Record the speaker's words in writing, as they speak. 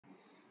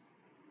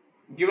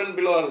Given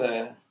below are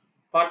the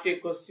part A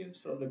questions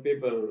from the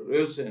paper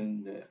Waves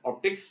and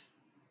Optics.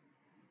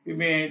 We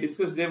may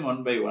discuss them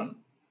one by one.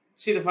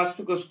 See the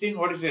first question,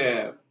 what is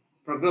a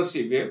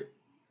progressive wave?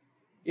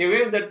 A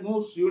wave that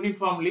moves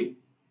uniformly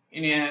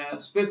in a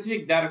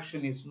specific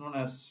direction is known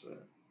as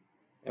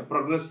a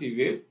progressive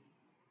wave.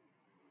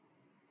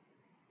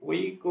 Y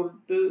equal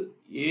to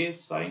A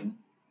sine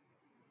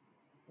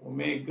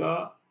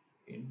omega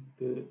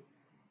into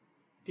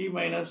t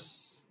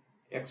minus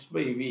x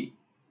by v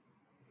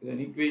is an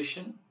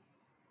equation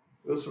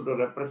used to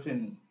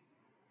represent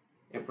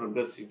a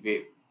progressive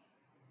wave.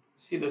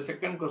 See the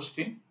second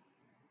question.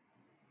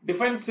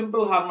 Define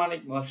simple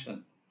harmonic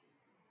motion.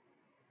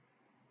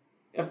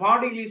 A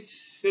particle is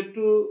said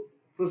to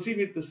proceed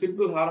with the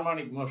simple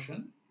harmonic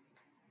motion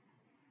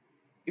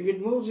if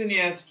it moves in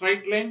a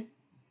straight line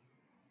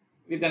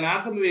with an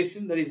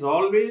acceleration that is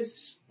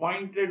always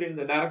pointed in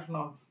the direction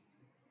of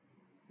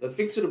the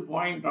fixed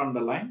point on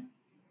the line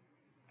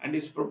and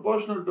is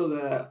proportional to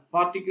the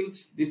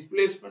particle's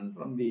displacement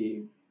from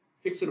the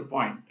fixed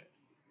point.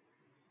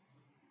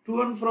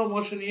 To and fro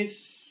motion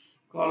is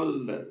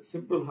called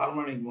simple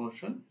harmonic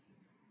motion.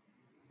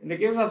 In the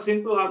case of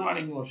simple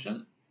harmonic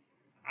motion,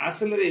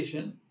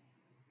 acceleration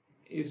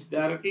is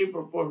directly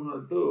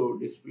proportional to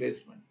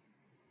displacement.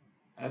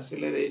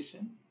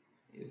 Acceleration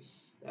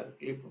is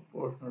directly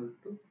proportional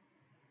to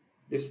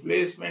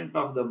displacement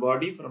of the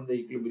body from the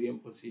equilibrium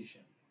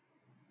position.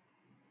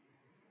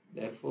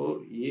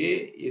 Therefore, A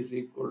is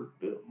equal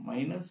to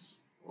minus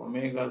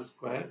omega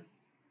square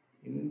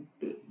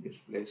into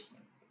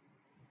displacement.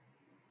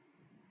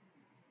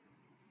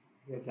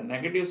 Here the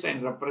negative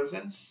sign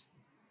represents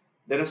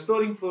the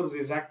restoring force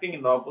is acting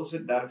in the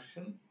opposite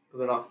direction to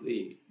that of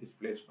the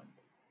displacement.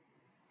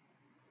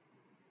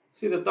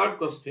 See the third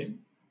question.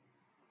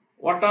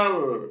 What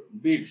are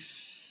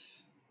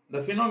beats?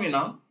 The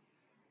phenomenon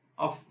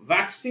of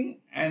waxing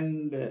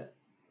and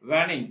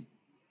waning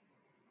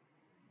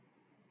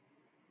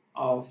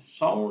of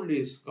sound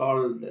is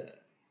called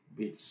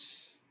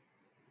beats.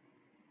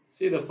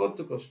 See the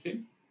fourth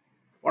question.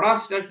 What are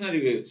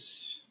stationary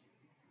waves?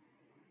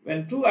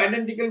 When two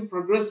identical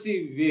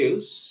progressive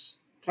waves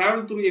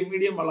travel through a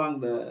medium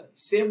along the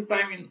same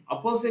time in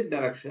opposite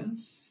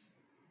directions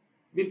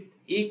with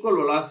equal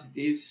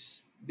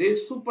velocities, they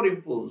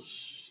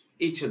superimpose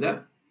each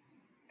other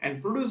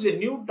and produce a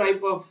new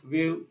type of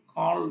wave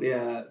called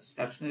a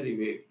stationary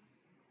wave.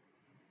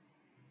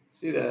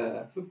 See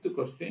the fifth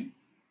question.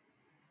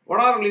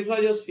 What are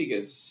Lissajous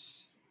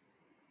figures?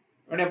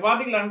 When a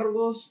particle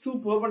undergoes two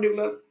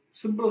perpendicular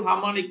simple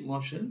harmonic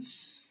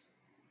motions,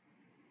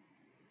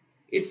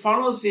 it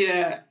follows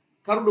a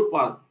curved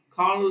path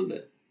called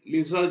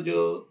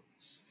Lissajous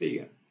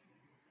figure.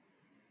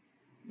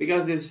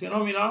 Because this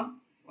phenomenon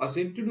was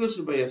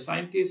introduced by a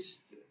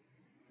scientist,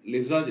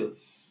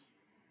 Lissajous.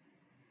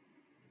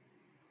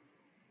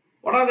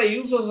 What are the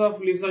uses of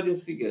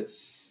Lissajous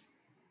figures?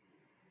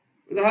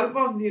 With the help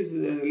of these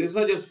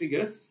Lissajous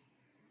figures,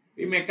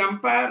 we may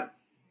compare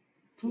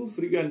two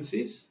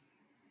frequencies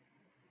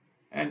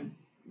and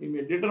we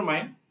may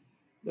determine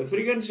the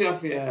frequency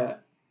of a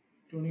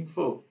tuning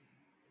fork.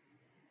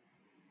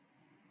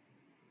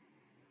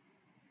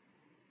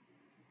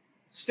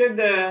 State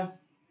the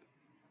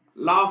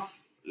law of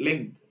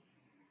length.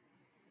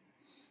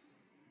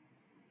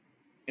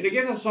 In the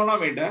case of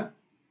sonometer,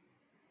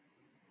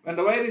 when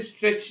the wire is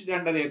stretched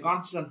under a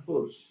constant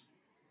force,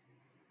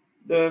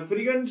 the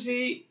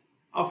frequency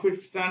of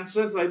its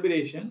transverse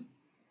vibration,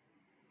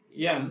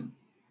 N,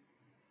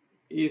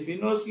 is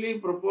inversely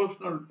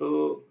proportional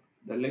to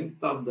the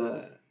length of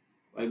the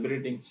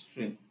vibrating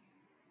string.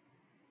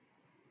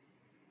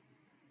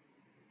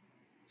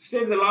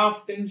 State the law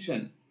of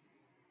tension.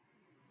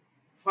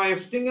 For a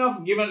string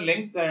of given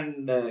length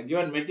and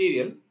given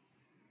material,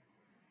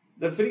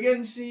 the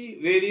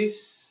frequency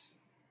varies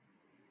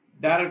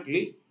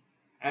directly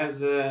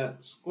as a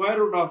square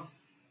root of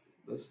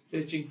the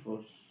stretching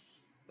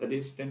force, that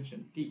is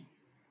tension T.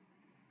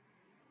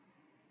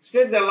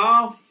 State the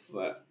law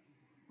of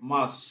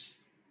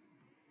mass.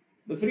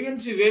 The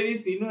frequency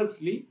varies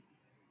inversely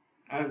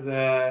as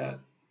the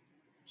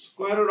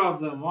square root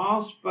of the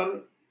mass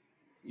per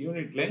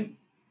unit length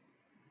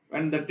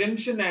when the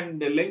tension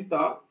and the length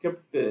are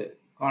kept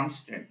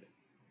constant.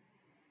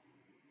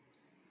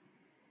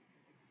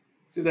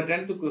 See the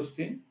 10th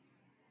question.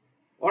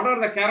 What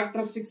are the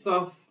characteristics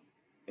of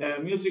a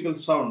musical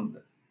sound?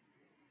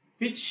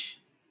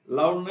 Pitch,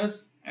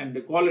 loudness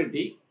and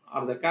quality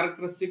are the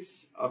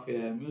characteristics of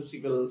a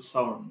musical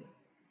sound.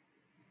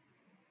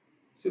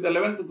 See the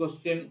 11th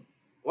question.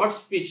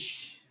 What's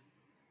pitch?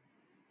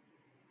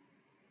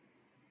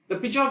 The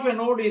pitch of a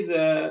note is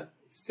a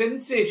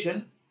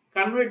sensation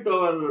conveyed to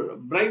our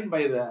brain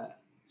by the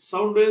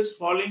sound waves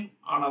falling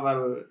on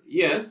our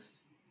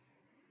ears,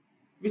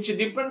 which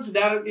depends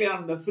directly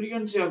on the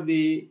frequency of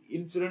the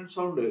incident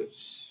sound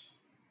waves.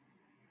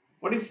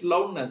 What is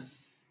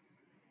loudness?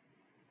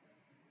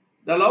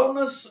 The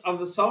loudness of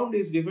the sound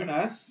is defined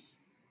as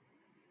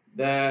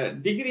the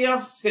degree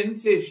of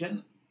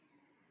sensation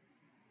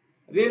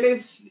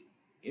realized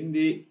in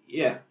the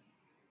ear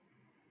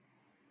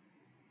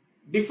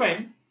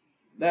Define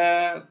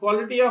the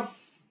quality of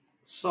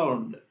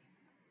sound.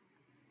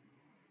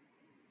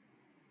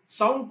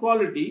 Sound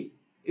quality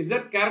is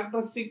that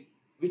characteristic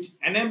which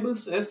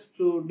enables us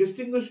to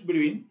distinguish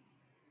between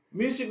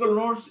musical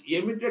notes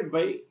emitted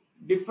by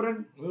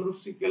different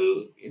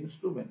musical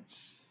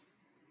instruments.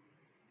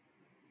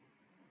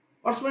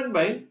 What's meant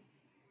by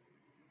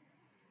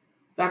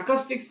the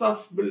acoustics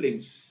of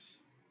buildings?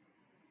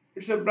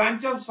 It's a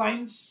branch of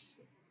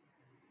science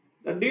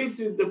that deals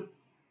with the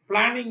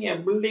planning a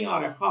building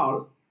or a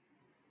hall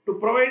to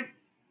provide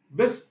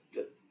best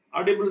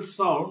audible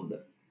sound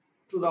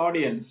to the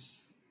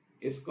audience.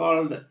 Is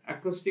called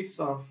acoustics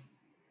of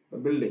the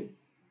building.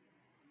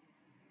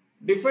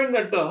 Define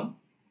the term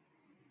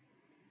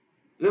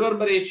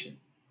reverberation.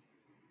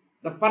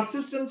 The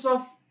persistence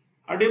of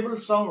audible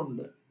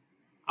sound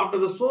after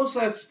the source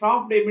has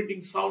stopped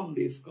emitting sound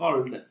is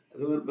called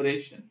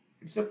reverberation.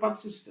 It's a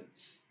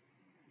persistence.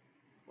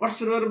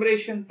 What's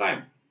reverberation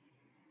time?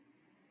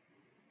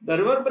 The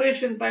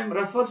reverberation time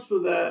refers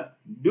to the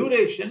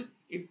duration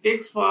it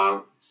takes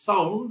for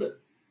sound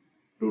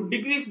to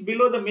decrease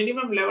below the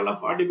minimum level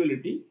of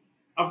audibility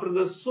after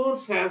the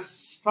source has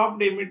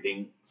stopped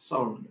emitting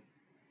sound.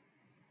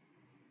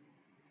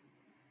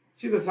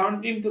 See the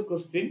 17th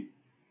question.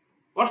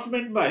 What's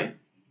meant by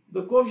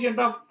the coefficient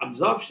of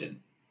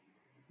absorption?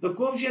 The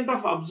coefficient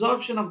of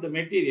absorption of the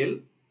material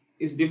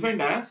is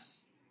defined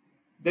as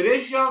the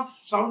ratio of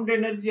sound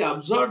energy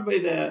absorbed by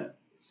the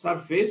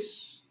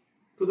surface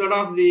to that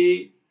of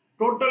the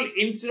total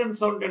incident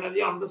sound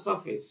energy on the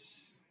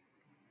surface.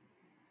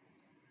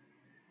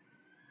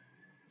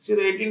 See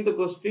the 18th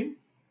question.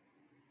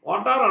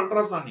 What are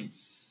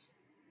ultrasonics?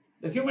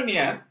 The human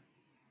ear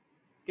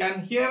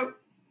can hear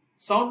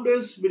sound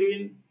waves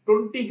between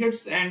 20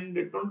 Hz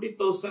and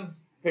 20,000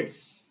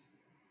 Hz.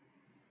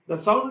 The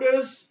sound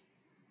waves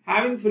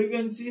having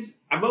frequencies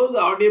above the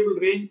audible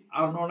range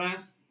are known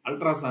as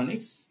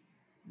ultrasonics.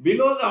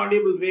 Below the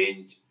audible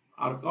range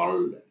are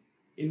called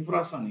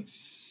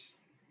infrasonics.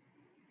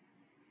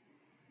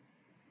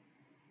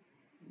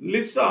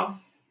 List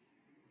of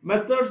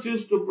methods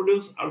used to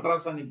produce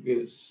ultrasonic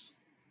waves.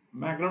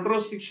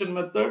 Magnetorestriction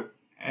method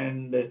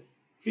and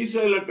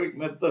piezoelectric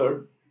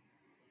method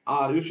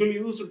are usually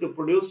used to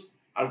produce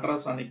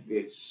ultrasonic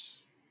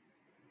waves.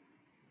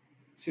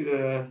 See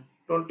the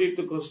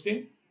 20th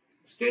question.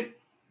 State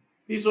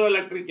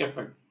piezoelectric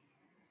effect.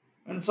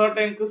 When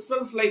certain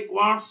crystals like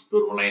quartz,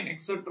 tourmaline,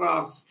 etc.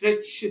 are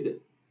stretched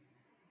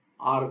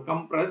or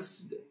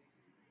compressed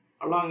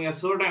along a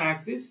certain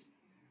axis,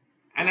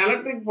 an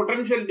electric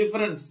potential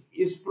difference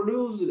is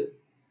produced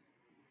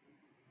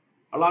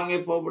along a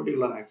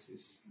perpendicular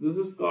axis. This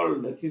is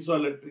called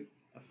piezoelectric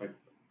effect.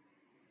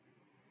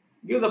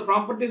 Give the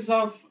properties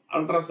of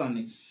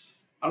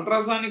ultrasonics.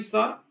 Ultrasonics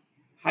are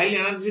highly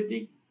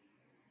energetic.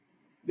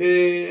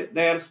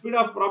 Their speed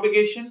of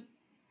propagation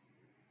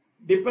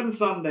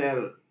depends on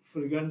their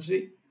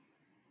frequency.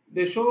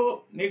 They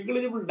show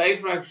negligible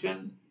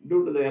diffraction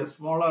due to their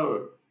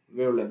smaller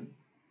wavelength.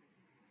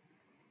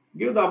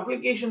 Give the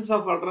applications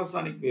of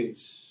ultrasonic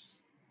waves.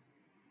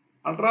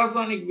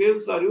 Ultrasonic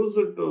waves are used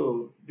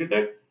to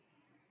detect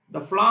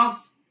the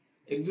flaws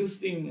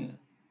existing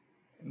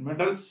in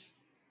metals.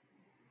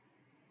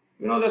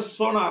 You know the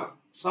sonar,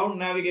 sound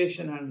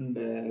navigation and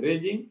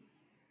ranging.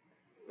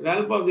 With the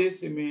help of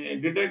this, you may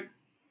detect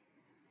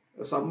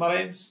the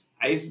submarines,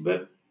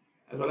 iceberg,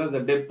 as well as the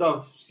depth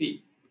of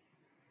sea.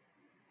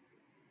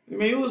 You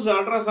may use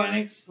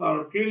ultrasonics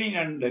for cleaning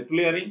and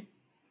clearing,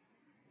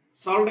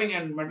 soldering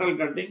and metal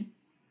cutting,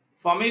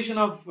 formation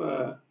of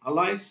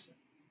alloys,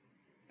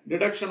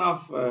 detection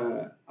of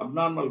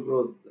abnormal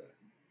growth.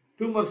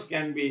 Tumors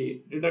can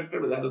be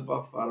detected with the help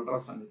of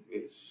ultrasonic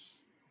waves.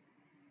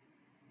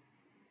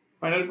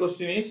 Final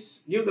question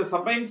is, give the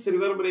Sapine's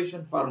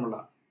reverberation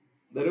formula.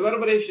 The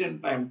reverberation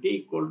time T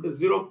equal to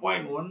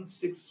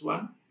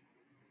 0.161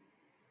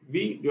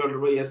 V divided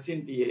by S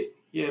into A.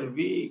 Here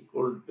V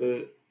equal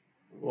to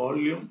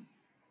volume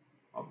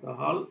of the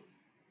hull,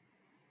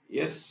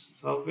 S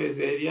surface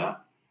area,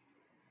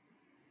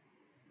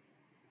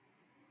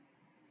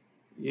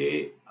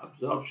 A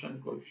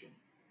absorption coefficient.